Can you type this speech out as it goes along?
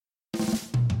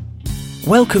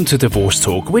Welcome to Divorce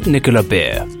Talk with Nicola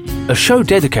Beer, a show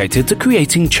dedicated to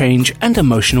creating change and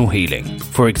emotional healing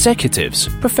for executives,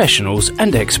 professionals,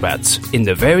 and expats in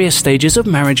the various stages of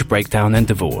marriage breakdown and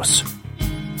divorce.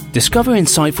 Discover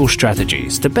insightful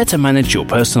strategies to better manage your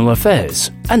personal affairs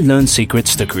and learn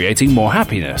secrets to creating more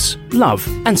happiness, love,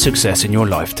 and success in your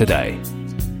life today.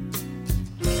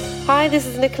 Hi, this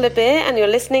is Nicola Beer and you're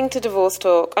listening to Divorce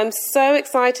Talk. I'm so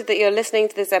excited that you're listening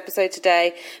to this episode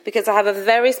today because I have a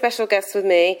very special guest with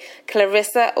me,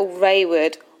 Clarissa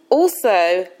Rayward,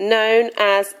 also known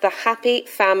as the Happy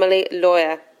Family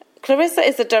Lawyer. Clarissa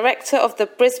is the director of the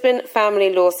Brisbane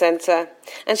Family Law Centre,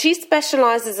 and she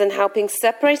specialises in helping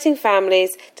separating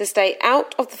families to stay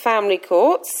out of the family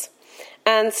courts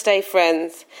and stay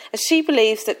friends, as she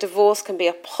believes that divorce can be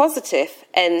a positive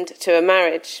end to a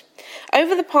marriage.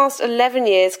 Over the past 11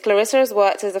 years, Clarissa has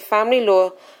worked as a family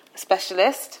law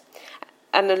specialist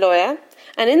and a lawyer,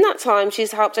 and in that time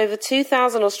she's helped over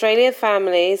 2,000 Australian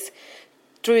families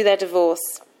through their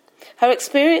divorce. Her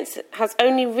experience has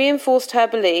only reinforced her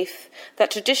belief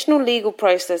that traditional legal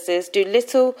processes do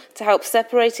little to help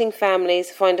separating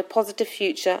families find a positive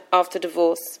future after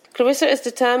divorce. Clarissa is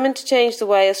determined to change the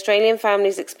way Australian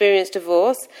families experience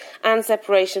divorce and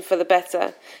separation for the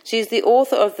better. She is the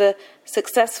author of the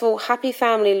successful Happy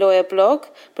Family Lawyer blog,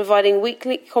 providing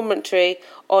weekly commentary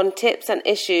on tips and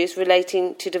issues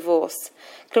relating to divorce.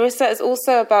 Clarissa is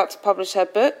also about to publish her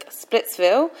book,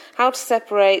 Splitsville, How to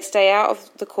Separate, Stay Out of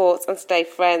the Courts and Stay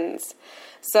Friends.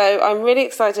 So I'm really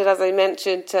excited, as I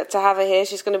mentioned, to have her here.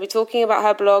 She's going to be talking about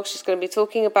her blog. She's going to be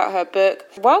talking about her book.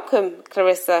 Welcome,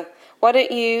 Clarissa. Why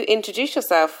don't you introduce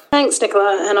yourself? Thanks,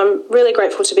 Nicola, and I'm really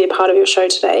grateful to be a part of your show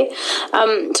today.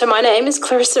 So my name is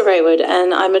Clarissa Rayward,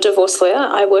 and I'm a divorce lawyer.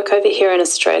 I work over here in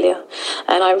Australia,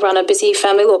 and I run a busy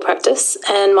family law practice,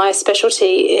 and my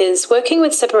specialty is working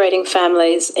with separating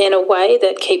families in a way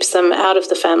that keeps them out of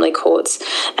the family courts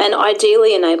and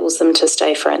ideally enables them to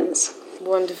stay friends.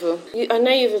 Wonderful. I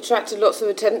know you've attracted lots of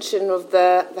attention of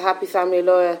the Happy Family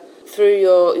Lawyer through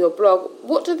your blog.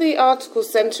 What do the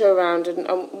articles centre around, and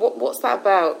what's that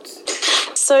about?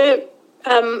 So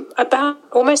about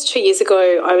almost 2 years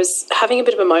ago, I was having a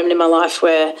bit of a moment in my life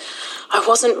where I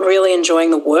wasn't really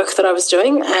enjoying the work that I was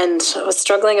doing, and I was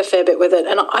struggling a fair bit with it.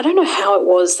 And I don't know how it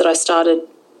was that I started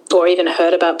or even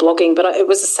heard about blogging, but it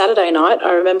was a Saturday night,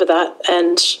 I remember that,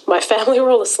 and my family were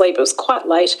all asleep. It was quite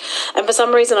late, and for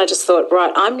some reason I just thought,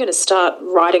 right, I'm going to start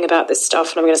writing about this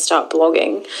stuff and I'm going to start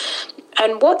blogging.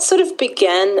 And what sort of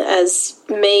began as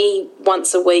me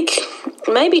once a week,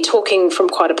 maybe talking from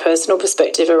quite a personal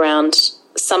perspective around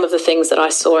some of the things that I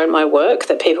saw in my work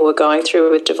that people were going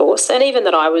through with divorce, and even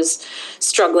that I was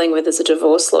struggling with as a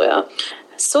divorce lawyer,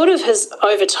 sort of has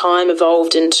over time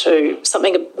evolved into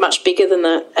something much bigger than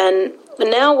that. And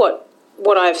now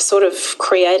what I've sort of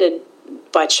created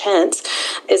by chance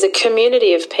is a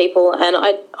community of people, and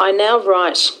I now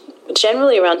write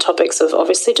generally around topics of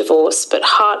obviously divorce, but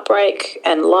heartbreak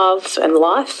and love and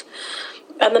life.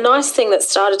 And the nice thing that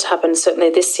started to happen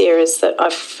certainly this year is that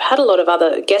I've had a lot of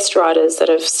other guest writers that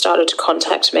have started to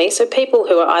contact me. So people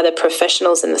who are either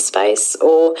professionals in the space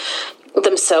or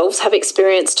themselves have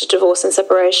experienced divorce and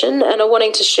separation and are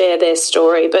wanting to share their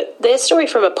story, but their story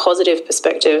from a positive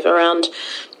perspective around,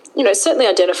 certainly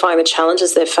identifying the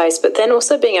challenges they've faced, but then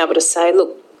also being able to say,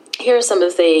 look, here are some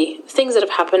of the things that have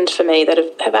happened for me that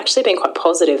have actually been quite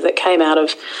positive, that came out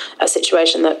of a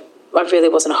situation that I really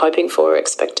wasn't hoping for or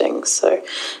expecting. So,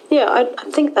 yeah,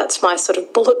 I think that's my sort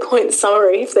of bullet point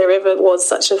summary, if there ever was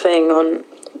such a thing, on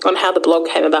how the blog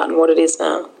came about and what it is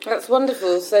now. That's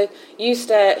wonderful. So you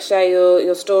share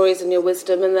your stories and your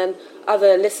wisdom, and then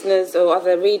other listeners or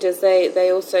other readers,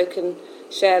 they also can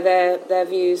share their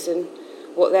views and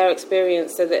what their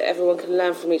experience, so that everyone can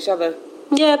learn from each other.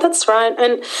 Yeah, that's right.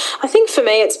 And I think for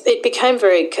me it became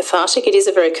very cathartic. It is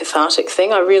a very cathartic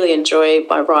thing. I really enjoy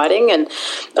my writing, and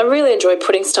I really enjoy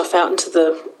putting stuff out into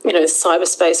the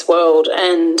cyberspace world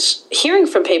and hearing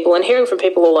from people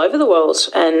all over the world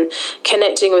and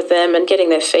connecting with them and getting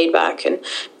their feedback. And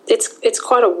it's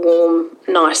quite a warm,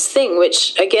 nice thing,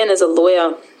 which again, as a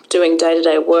lawyer doing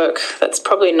day-to-day work, that's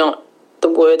probably not the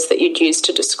words that you'd use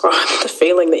to describe the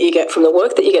feeling that you get from the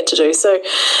work that you get to do. So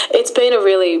it's been a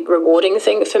really rewarding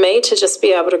thing for me to just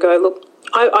be able to go, look,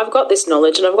 I've got this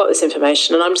knowledge and I've got this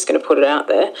information and I'm just going to put it out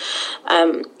there.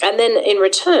 And then in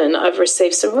return, I've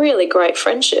received some really great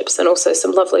friendships and also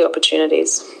some lovely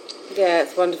opportunities. Yeah,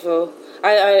 it's wonderful.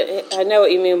 I know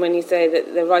what you mean when you say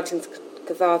that the writing's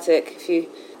cathartic. If you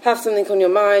have something on your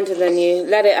mind and then you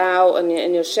let it out and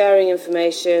you're sharing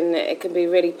information, it can be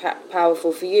really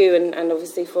powerful for you and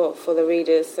obviously for the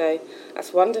readers. So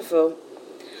that's wonderful.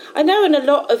 I know in a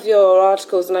lot of your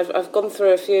articles, and I've gone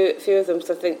through a few of them,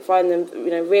 because I find them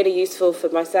really useful for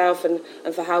myself and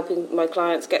for helping my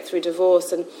clients get through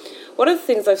divorce. And one of the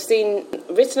things I've seen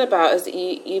written about is that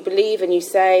you believe and you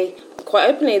say quite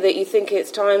openly that you think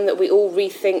it's time that we all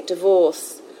rethink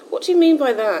divorce. What do you mean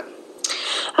by that?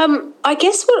 I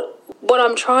guess what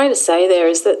I'm trying to say there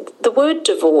is that the word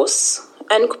divorce,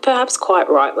 and perhaps quite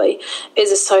rightly,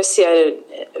 is associated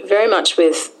very much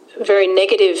with very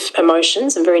negative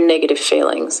emotions and very negative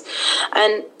feelings.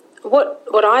 And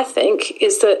what I think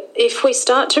is that if we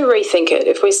start to rethink it,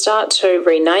 if we start to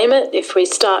rename it, if we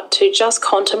start to just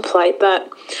contemplate that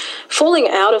falling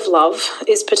out of love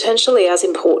is potentially as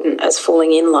important as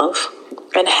falling in love,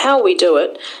 and how we do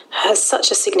it has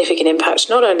such a significant impact,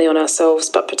 not only on ourselves,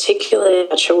 but particularly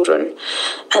our children.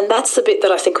 And that's the bit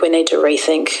that I think we need to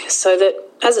rethink, so that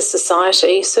as a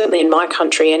society, certainly in my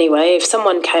country anyway, if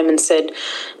someone came and said,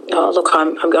 oh, look,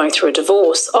 I'm going through a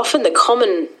divorce, often the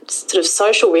common sort of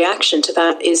social reaction to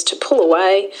that is to pull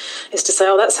away, is to say,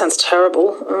 oh, that sounds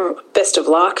terrible, best of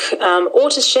luck, or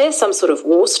to share some sort of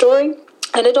war story.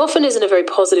 And it often isn't a very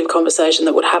positive conversation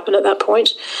that would happen at that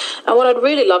point. And what I'd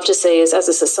really love to see is, as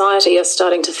a society, us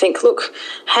starting to think, look,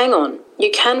 hang on,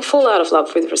 you can fall out of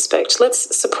love with respect.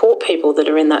 Let's support people that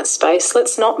are in that space.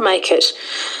 Let's not make it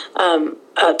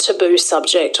a taboo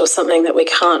subject or something that we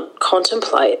can't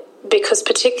contemplate. Because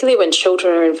particularly when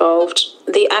children are involved,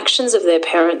 the actions of their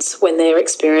parents when they're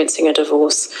experiencing a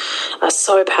divorce are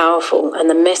so powerful, and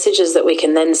the messages that we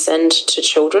can then send to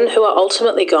children who are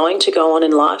ultimately going to go on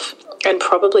in life and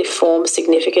probably form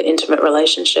significant intimate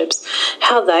relationships,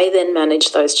 how they then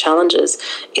manage those challenges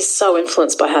is so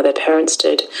influenced by how their parents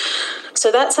did.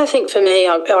 So that's, I think, for me,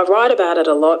 I write about it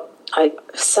a lot. I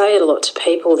say it a lot to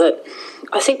people that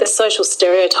I think the social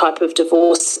stereotype of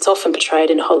divorce, it's often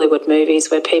portrayed in Hollywood movies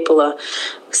where people are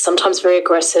sometimes very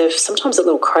aggressive, sometimes a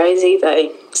little crazy,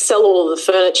 they sell all of the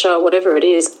furniture, whatever it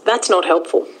is. That's not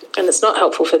helpful. And it's not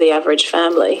helpful for the average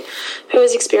family who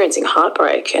is experiencing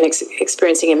heartbreak and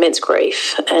experiencing immense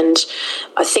grief. And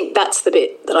I think that's the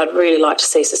bit that I'd really like to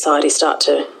see society start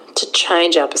to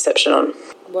change our perception on.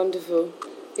 Wonderful.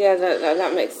 Yeah,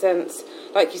 that makes sense.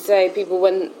 Like you say, people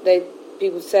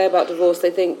say about divorce,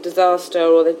 they think disaster,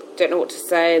 or they don't know what to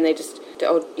say, and they just,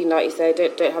 like you say,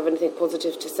 don't have anything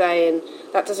positive to say, and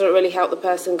that doesn't really help the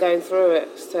person going through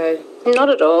it. So not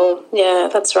at all. Yeah,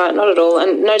 that's right. Not at all.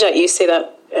 And no doubt you see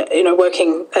that.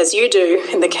 Working as you do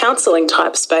in the counselling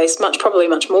type space, probably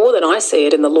much more than I see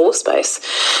it in the law space,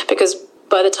 because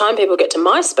by the time people get to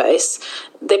my space,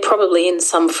 they're probably in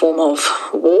some form of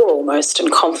war almost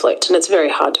and conflict, and it's very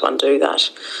hard to undo that.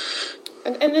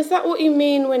 And is that what you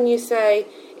mean when you say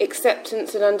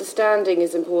acceptance and understanding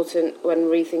is important when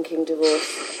rethinking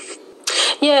divorce?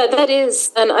 Yeah, that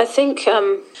is. And I think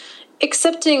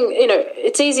accepting,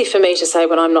 it's easy for me to say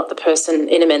when I'm not the person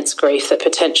in immense grief that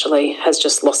potentially has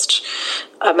just lost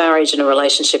a marriage and a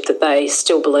relationship that they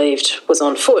still believed was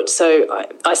on foot. So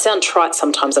I sound trite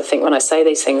sometimes, I think, when I say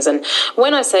these things. And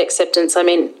when I say acceptance, I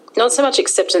mean not so much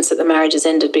acceptance that the marriage has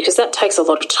ended, because that takes a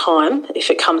lot of time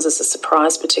if it comes as a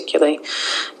surprise particularly,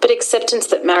 but acceptance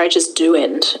that marriages do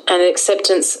end, and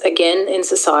acceptance, again, in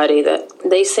society that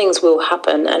these things will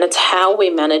happen, and it's how we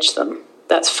manage them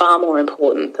that's far more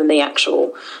important than the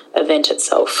actual event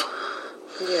itself.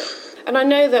 Yeah. And I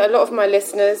know that a lot of my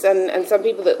listeners and some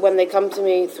people that when they come to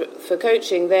me for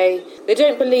coaching, they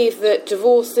don't believe that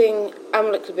divorcing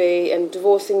amicably and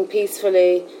divorcing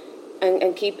peacefully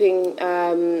and keeping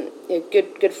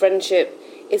good friendship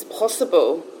is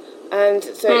possible. And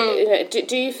so,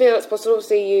 do you feel it's possible?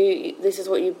 Obviously, this is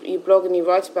what you blog and you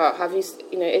write about. Have you,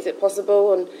 is it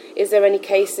possible? And is there any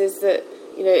cases that,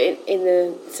 in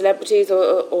the celebrities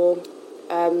or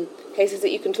cases that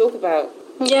you can talk about?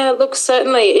 Yeah, look,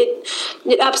 certainly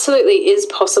it absolutely is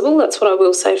possible. That's what I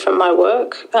will say from my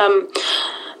work.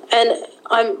 And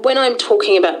when I'm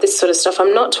talking about this sort of stuff,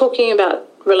 I'm not talking about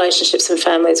relationships and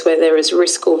families where there is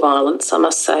risk or violence, I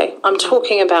must say. I'm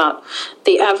talking about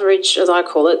the average, as I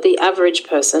call it, the average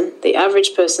person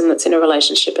that's in a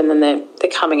relationship and then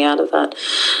they're coming out of that.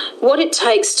 What it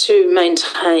takes to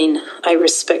maintain a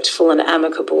respectful and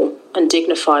amicable and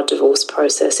dignified divorce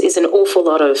process is an awful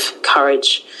lot of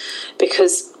courage,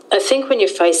 because I think when you're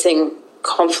facing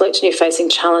conflict and you're facing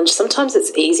challenge, sometimes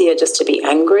it's easier just to be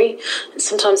angry, and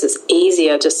sometimes it's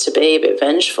easier just to be a bit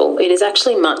vengeful. It is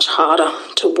actually much harder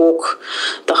to walk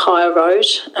the higher road,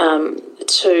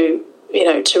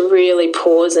 to really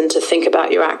pause and to think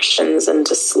about your actions and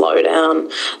to slow down.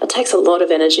 It takes a lot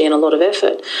of energy and a lot of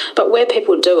effort. But where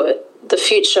people do it, the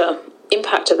future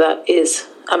impact of that is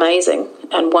amazing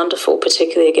and wonderful,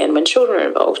 particularly, again, when children are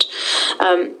involved.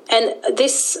 And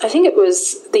this, I think it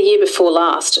was the year before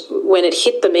last, when it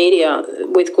hit the media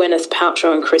with Gwyneth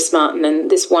Paltrow and Chris Martin,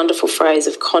 and this wonderful phrase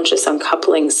of conscious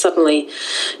uncoupling suddenly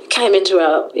came into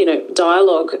our,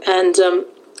 dialogue. And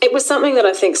it was something that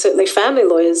I think certainly family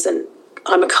lawyers, and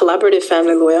I'm a collaborative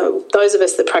family lawyer, those of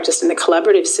us that practiced in the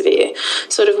collaborative sphere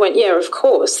sort of went, yeah, of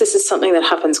course, this is something that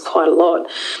happens quite a lot.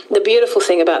 The beautiful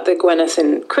thing about the Gwyneth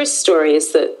and Chris story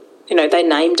is that, they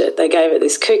named it. They gave it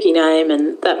this kooky name,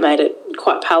 and that made it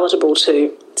quite palatable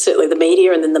to certainly the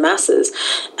media and then the masses.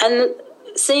 And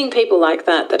seeing people like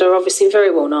that are obviously very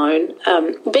well known,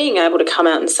 being able to come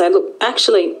out and say, look,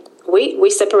 actually, we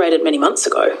separated many months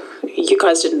ago. You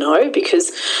guys didn't know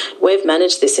because we've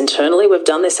managed this internally. We've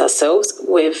done this ourselves.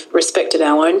 We've respected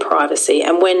our own privacy,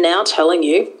 and we're now telling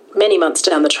you many months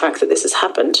down the track that this has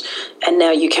happened, and now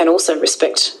you can also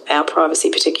respect our privacy,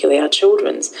 particularly our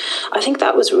children's. I think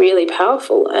that was really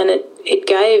powerful, and it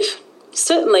gave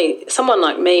certainly someone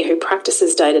like me who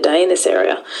practices day to day in this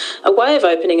area a way of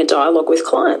opening a dialogue with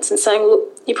clients and saying,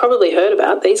 look, you probably heard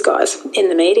about these guys in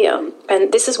the media,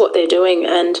 and this is what they're doing,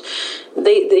 and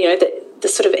the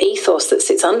sort of ethos that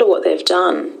sits under what they've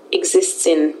done exists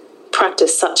in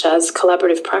practice such as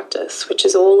collaborative practice, which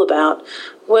is all about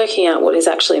working out what is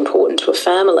actually important to a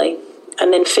family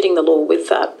and then fitting the law with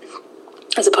that,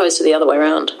 as opposed to the other way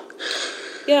around.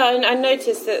 Yeah, and I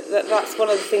noticed that's one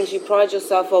of the things you pride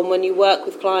yourself on when you work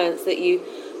with clients, that you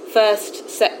first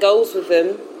set goals with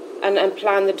them and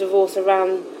plan the divorce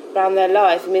around their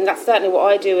life. I mean, that's certainly what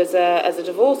I do as a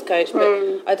divorce coach,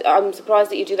 but I'm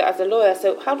surprised that you do that as a lawyer.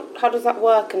 So how does that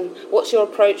work, and what's your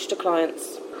approach to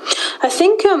clients? I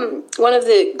think one of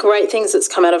the great things that's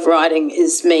come out of writing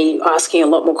is me asking a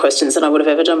lot more questions than I would have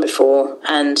ever done before,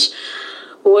 and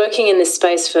working in this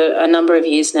space for a number of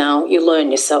years now, you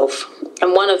learn yourself.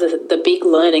 And one of the big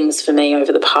learnings for me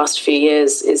over the past few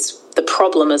years is the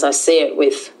problem, as I see it,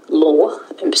 with law,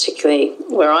 and particularly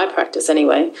where I practice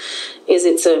anyway, is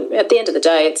at the end of the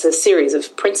day, it's a series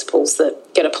of principles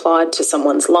that get applied to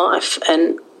someone's life,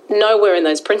 and nowhere in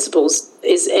those principles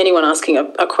is anyone asking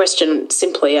a question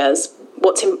simply as,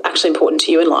 what's actually important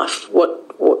to you in life?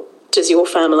 What does your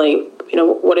family,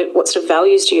 what sort of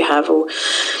values do you have, or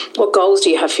what goals do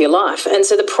you have for your life? And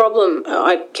so the problem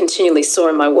I continually saw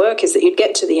in my work is that you'd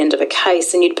get to the end of a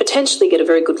case and you'd potentially get a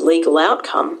very good legal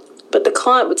outcome, but the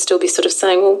client would still be sort of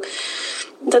saying, well,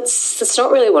 that's not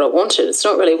really what I wanted. It's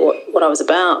not really what I was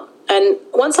about. And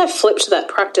once I flipped that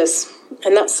practice,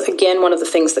 and that's, again, one of the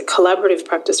things that collaborative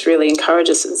practice really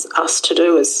encourages us to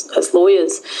do as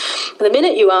lawyers, the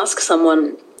minute you ask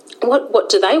someone, what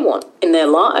do they want in their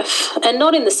life? And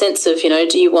not in the sense of,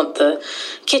 do you want the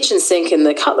kitchen sink and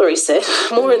the cutlery set,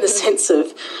 more in the sense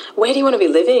of, where do you want to be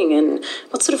living, and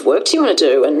what sort of work do you want to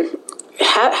do, and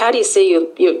how do you see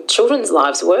your children's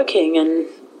lives working, and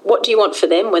what do you want for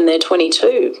them when they're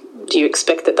 22? Do you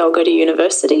expect that they'll go to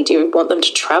university? Do you want them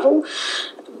to travel?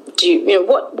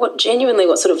 What genuinely,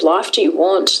 what sort of life do you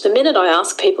want? The minute I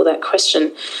ask people that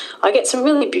question, I get some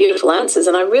really beautiful answers,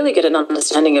 and I really get an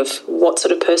understanding of what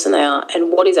sort of person they are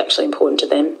and what is actually important to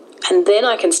them. And then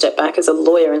I can step back as a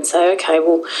lawyer and say, okay,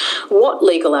 well, what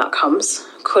legal outcomes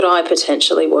could I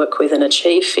potentially work with and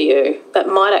achieve for you that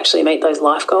might actually meet those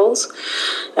life goals?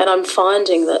 And I'm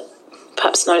finding that,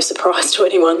 perhaps no surprise to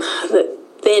anyone, that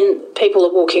then people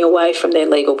are walking away from their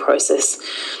legal process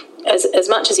as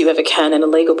much as you ever can in a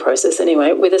legal process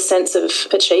anyway, with a sense of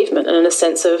achievement and a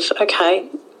sense of, okay,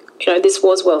 this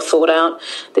was well thought out.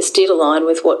 This did align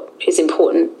with what is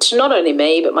important to not only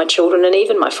me, but my children and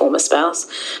even my former spouse.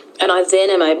 And I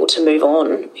then am able to move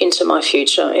on into my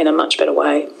future in a much better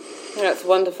way. Yeah, that's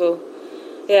wonderful.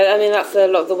 Yeah, I mean, that's a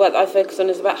lot of the work I focus on,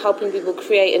 is about helping people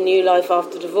create a new life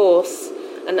after divorce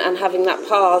and having that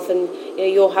path, and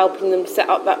you're helping them set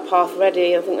up that path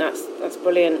ready. I think that's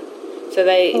brilliant. So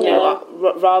they,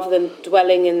 rather than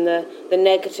dwelling in the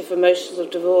negative emotions of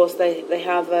divorce, they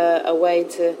have a way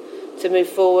to move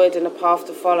forward and a path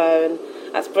to follow, and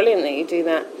that's brilliant that you do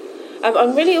that.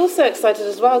 I'm really also excited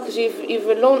as well because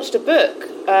you've launched a book,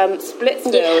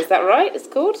 Splitsville, is that right? It's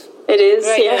called? It is,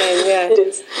 Great name, yeah. It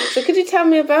is. So could you tell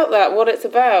me about that, what it's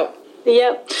about?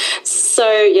 Yeah.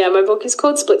 So, my book is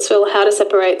called Splitsville, How to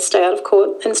Separate, Stay Out of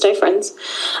Court and Stay Friends.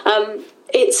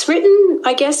 It's written,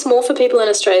 I guess, more for people in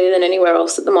Australia than anywhere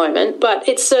else at the moment, but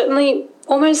it's certainly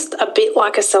almost a bit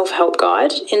like a self-help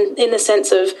guide in the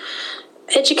sense of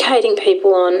educating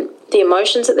people on the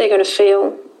emotions that they're going to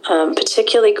feel,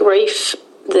 particularly grief,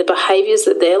 the behaviours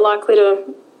that they're likely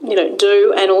to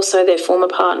do, and also their former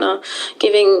partner,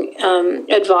 giving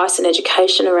advice and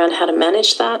education around how to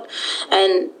manage that.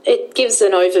 And it gives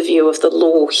an overview of the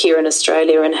law here in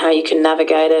Australia and how you can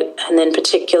navigate it, and then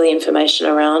particularly information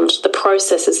around the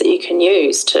processes that you can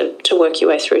use to work your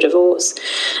way through divorce.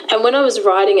 And when I was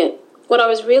writing it, what I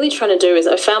was really trying to do is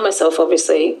I found myself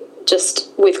obviously just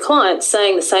with clients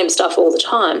saying the same stuff all the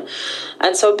time.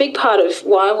 And so a big part of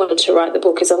why I wanted to write the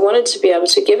book is I wanted to be able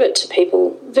to give it to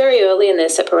people very early in their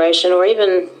separation, or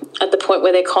even at the point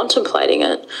where they're contemplating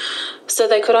it, so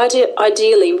they could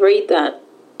ideally read that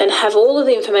and have all of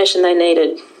the information they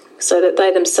needed so that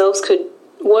they themselves could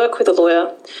work with a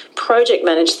lawyer, project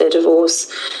manage their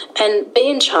divorce, and be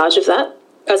in charge of that,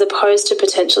 as opposed to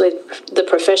potentially the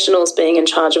professionals being in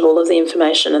charge of all of the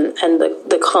information and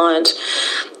the client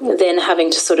then having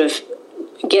to sort of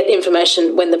get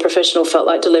information when the professional felt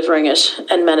like delivering it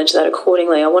and manage that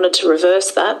accordingly. I wanted to reverse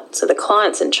that, so the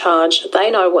client's in charge. They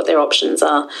know what their options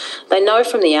are. They know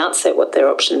from the outset what their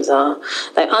options are.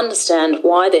 They understand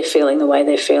why they're feeling the way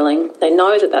they're feeling. They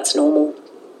know that that's normal.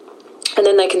 And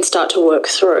then they can start to work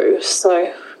through.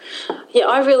 So yeah,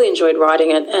 I really enjoyed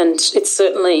writing it, and it's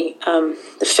certainly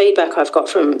the feedback I've got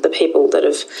from the people that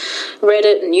have read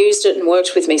it and used it and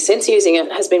worked with me since using it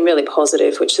has been really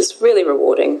positive, which is really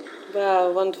rewarding.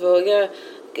 Wow, wonderful. Yeah,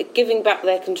 giving back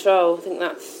their control. I think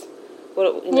that's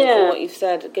what from what you've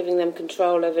said, giving them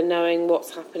control over knowing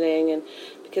what's happening, and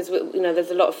because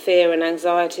there's a lot of fear and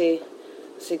anxiety,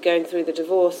 so going through the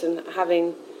divorce, and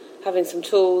having some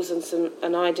tools and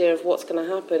an idea of what's going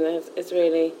to happen is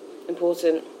really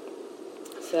important.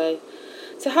 So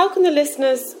how can the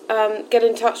listeners get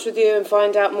in touch with you and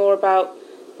find out more about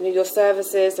your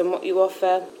services and what you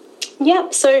offer?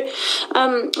 Yeah, so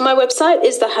my website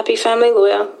is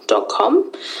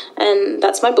thehappyfamilylawyer.com, and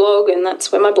that's my blog, and that's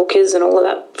where my book is and all of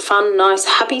that fun, nice,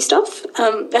 happy stuff.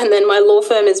 And then my law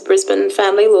firm is Brisbane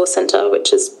Family Law Centre,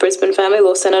 which is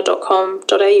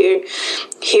brisbanefamilylawcentre.com.au,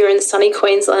 here in sunny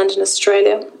Queensland in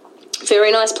Australia.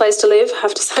 Very nice place to live, I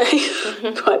have to say.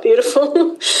 Quite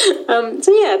beautiful.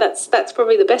 So yeah, that's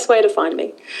probably the best way to find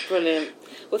me. Brilliant.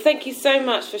 Well, thank you so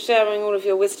much for sharing all of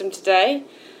your wisdom today.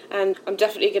 And I'm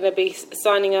definitely going to be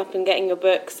signing up and getting your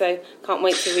book, so can't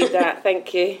wait to read that.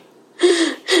 Thank you.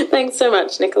 Thanks so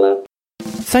much, Nicola.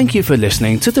 Thank you for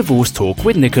listening to Divorce Talk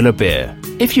with Nicola Beer.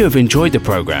 If you have enjoyed the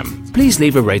programme, please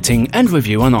leave a rating and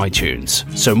review on iTunes,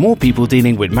 so more people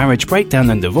dealing with marriage breakdown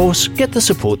and divorce get the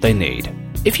support they need.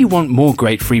 If you want more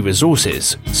great free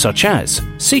resources, such as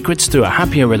secrets to a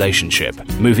happier relationship,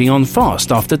 moving on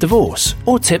fast after divorce,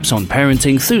 or tips on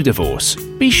parenting through divorce,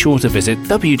 be sure to visit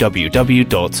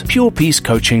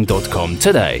www.purepeacecoaching.com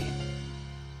today.